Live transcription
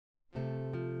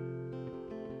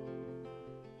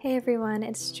Hey everyone,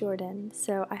 it's Jordan.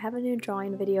 So I have a new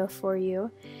drawing video for you,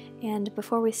 and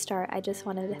before we start I just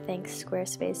wanted to thank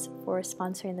Squarespace for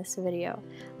sponsoring this video.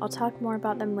 I'll talk more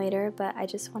about them later, but I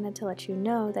just wanted to let you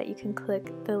know that you can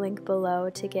click the link below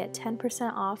to get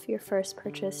 10% off your first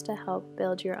purchase to help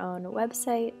build your own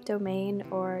website, domain,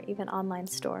 or even online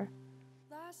store.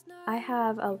 I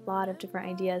have a lot of different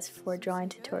ideas for drawing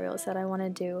tutorials that I want to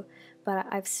do, but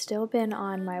I've still been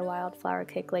on my wildflower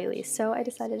kick lately, so I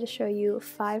decided to show you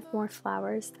 5 more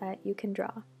flowers that you can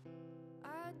draw.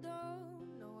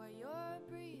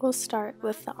 We'll start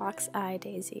with the ox-eye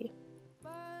daisy.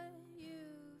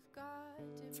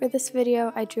 For this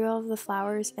video, I drew all of the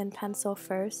flowers in pencil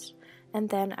first, and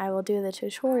then I will do the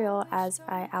tutorial as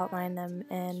I outline them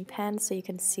in pen so you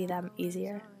can see them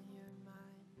easier.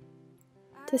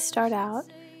 To start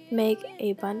out, make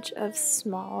a bunch of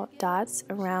small dots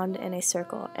around in a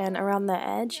circle, and around the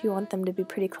edge you want them to be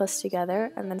pretty close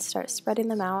together, and then start spreading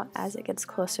them out as it gets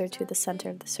closer to the center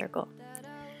of the circle.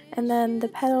 And then the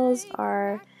petals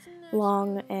are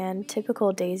long and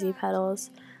typical daisy petals.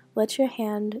 Let your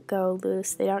hand go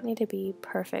loose. They don't need to be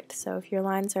perfect, so if your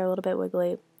lines are a little bit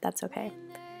wiggly, that's okay.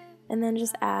 And then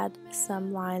just add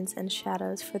some lines and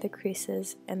shadows for the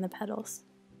creases in the petals.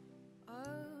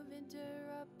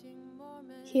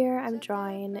 Here I'm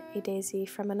drawing a daisy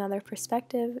from another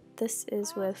perspective. This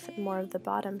is with more of the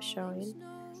bottom showing.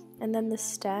 And then the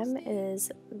stem is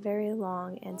very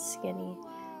long and skinny.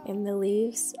 And the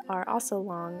leaves are also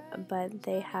long, but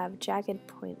they have jagged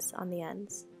points on the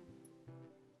ends.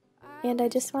 And I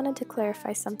just wanted to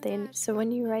clarify something. So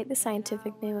when you write the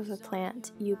scientific name of a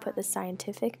plant, you put the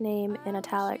scientific name in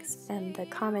italics and the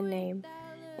common name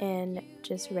in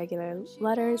just regular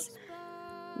letters.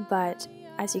 But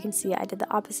as you can see, I did the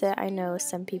opposite. I know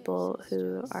some people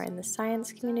who are in the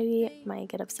science community might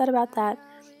get upset about that.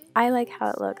 I like how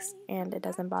it looks and it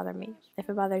doesn't bother me. If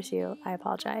it bothers you, I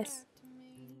apologize.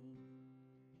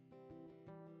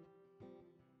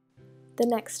 The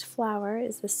next flower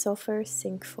is the sulfur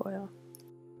cinquefoil.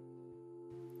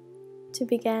 To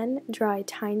begin, draw a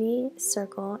tiny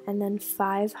circle and then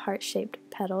 5 heart-shaped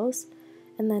petals,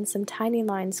 and then some tiny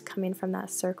lines coming from that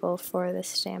circle for the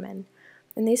stamen.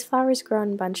 And these flowers grow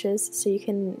in bunches, so you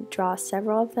can draw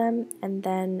several of them and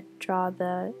then draw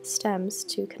the stems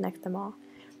to connect them all.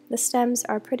 The stems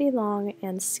are pretty long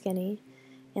and skinny,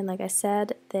 and like I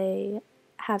said, they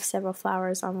have several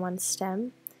flowers on one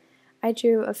stem. I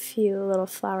drew a few little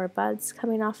flower buds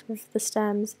coming off of the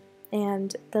stems,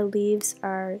 and the leaves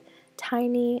are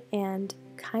tiny and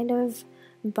kind of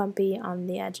bumpy on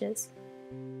the edges.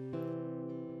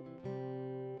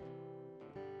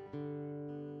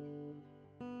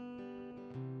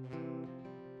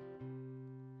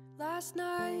 Last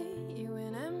night you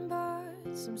went and bought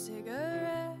some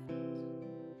cigarettes,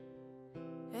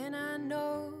 and I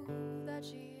know that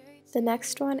she hates. The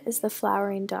next one is the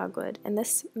flowering dogwood, and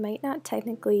this might not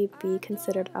technically be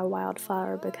considered a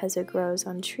wildflower because it grows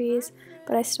on trees,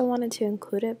 but I still wanted to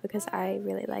include it because I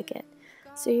really like it.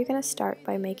 So you're going to start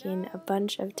by making a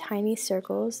bunch of tiny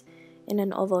circles in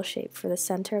an oval shape for the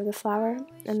center of the flower,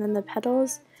 and then the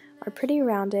petals are pretty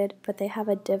rounded, but they have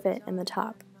a divot in the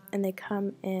top, and they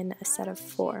come in a set of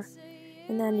 4.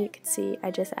 And then you can see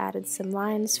I just added some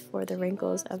lines for the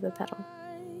wrinkles of the petal.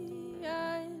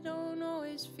 I don't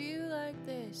always feel like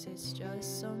this, it's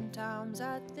just sometimes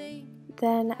I think.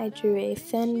 Then I drew a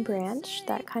thin branch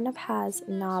that kind of has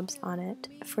knobs on it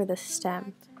for the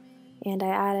stem, and I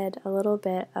added a little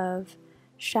bit of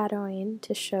shadowing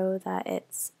to show that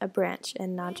it's a branch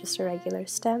and not just a regular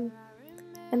stem.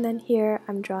 And then here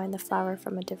I'm drawing the flower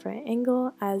from a different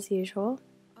angle as usual.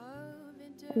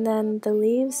 And then the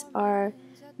leaves are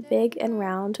big and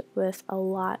round with a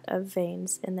lot of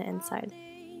veins in the inside.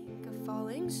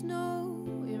 Falling snow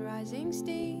and rising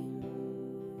steam.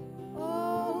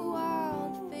 Oh,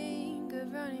 I'll think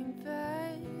of running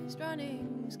fast,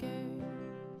 running scared.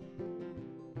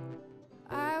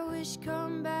 I wish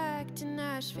come back to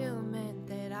Nashville meant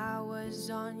that I was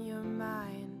on your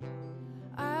mind.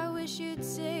 I wish you'd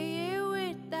say it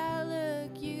with that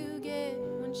look you get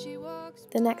when she walks.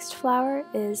 The next flower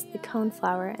is the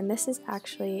coneflower, and this is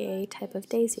actually a type of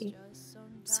daisy.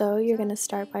 So you're going to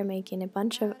start by making a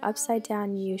bunch of upside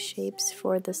down U shapes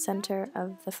for the center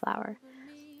of the flower,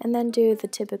 and then do the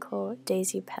typical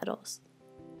daisy petals.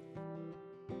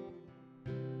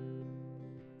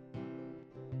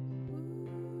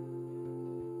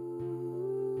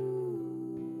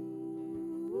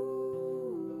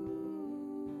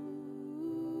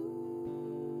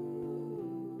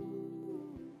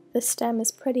 The stem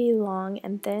is pretty long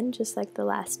and thin, just like the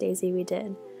last daisy we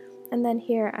did. And then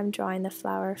here I'm drawing the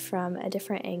flower from a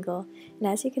different angle, and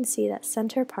as you can see, that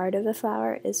center part of the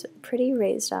flower is pretty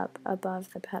raised up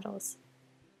above the petals.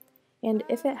 And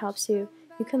if it helps you,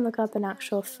 you can look up an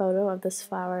actual photo of this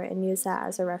flower and use that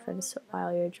as a reference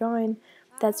while you're drawing.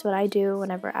 That's what I do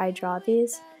whenever I draw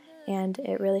these, and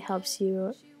it really helps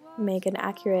you make an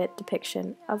accurate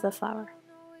depiction of the flower.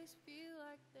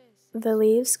 The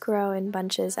leaves grow in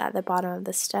bunches at the bottom of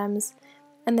the stems,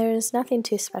 and there's nothing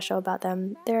too special about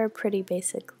them. They're pretty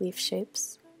basic leaf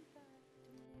shapes.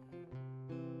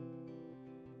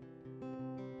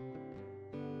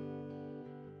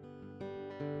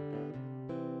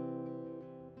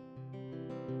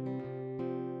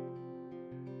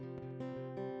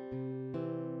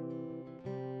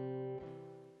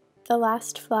 The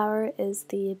last flower is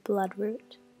the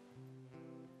bloodroot.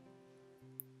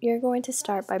 You're going to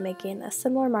start by making a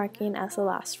similar marking as the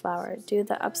last flower. Do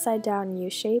the upside down U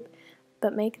shape,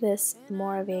 but make this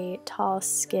more of a tall,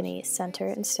 skinny center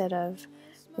instead of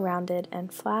rounded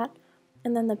and flat.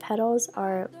 And then the petals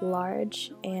are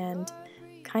large and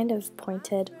kind of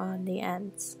pointed on the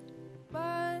ends.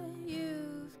 But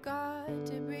you've got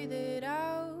to breathe it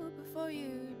out before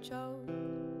you choke.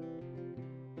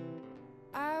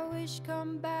 I wish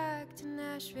come back to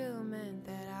Nashville meant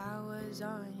that I was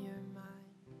on your mind.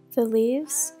 The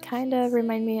leaves kind of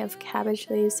remind me of cabbage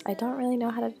leaves. I don't really know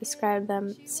how to describe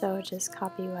them, so just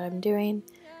copy what I'm doing.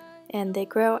 And they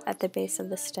grow at the base of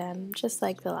the stem, just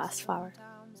like the last flower.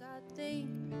 Sometimes I think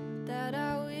that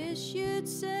I wish you'd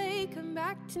say, come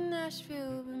back to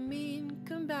Nashville, but mean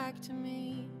come back to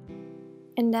me.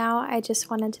 And now I just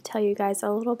wanted to tell you guys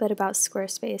a little bit about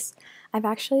Squarespace. I've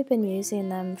actually been using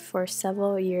them for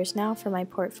several years now for my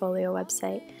portfolio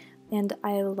website. And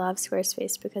I love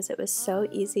Squarespace because it was so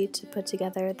easy to put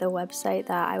together the website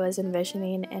that I was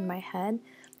envisioning in my head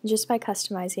just by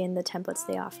customizing the templates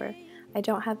they offer. I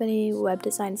don't have any web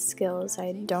design skills,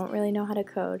 I don't really know how to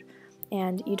code,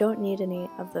 and you don't need any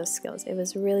of those skills. It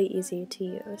was really easy to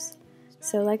use.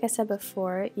 So like I said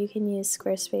before, you can use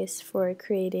Squarespace for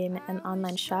creating an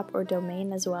online shop or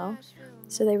domain as well.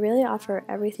 So they really offer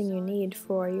everything you need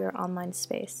for your online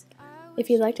space. If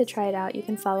you'd like to try it out, you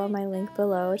can follow my link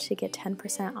below to get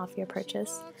 10% off your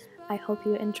purchase. I hope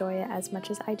you enjoy it as much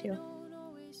as I do.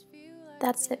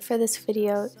 That's it for this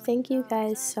video. Thank you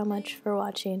guys so much for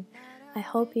watching. I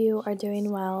hope you are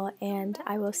doing well, and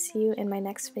I will see you in my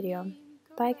next video.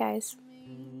 Bye guys!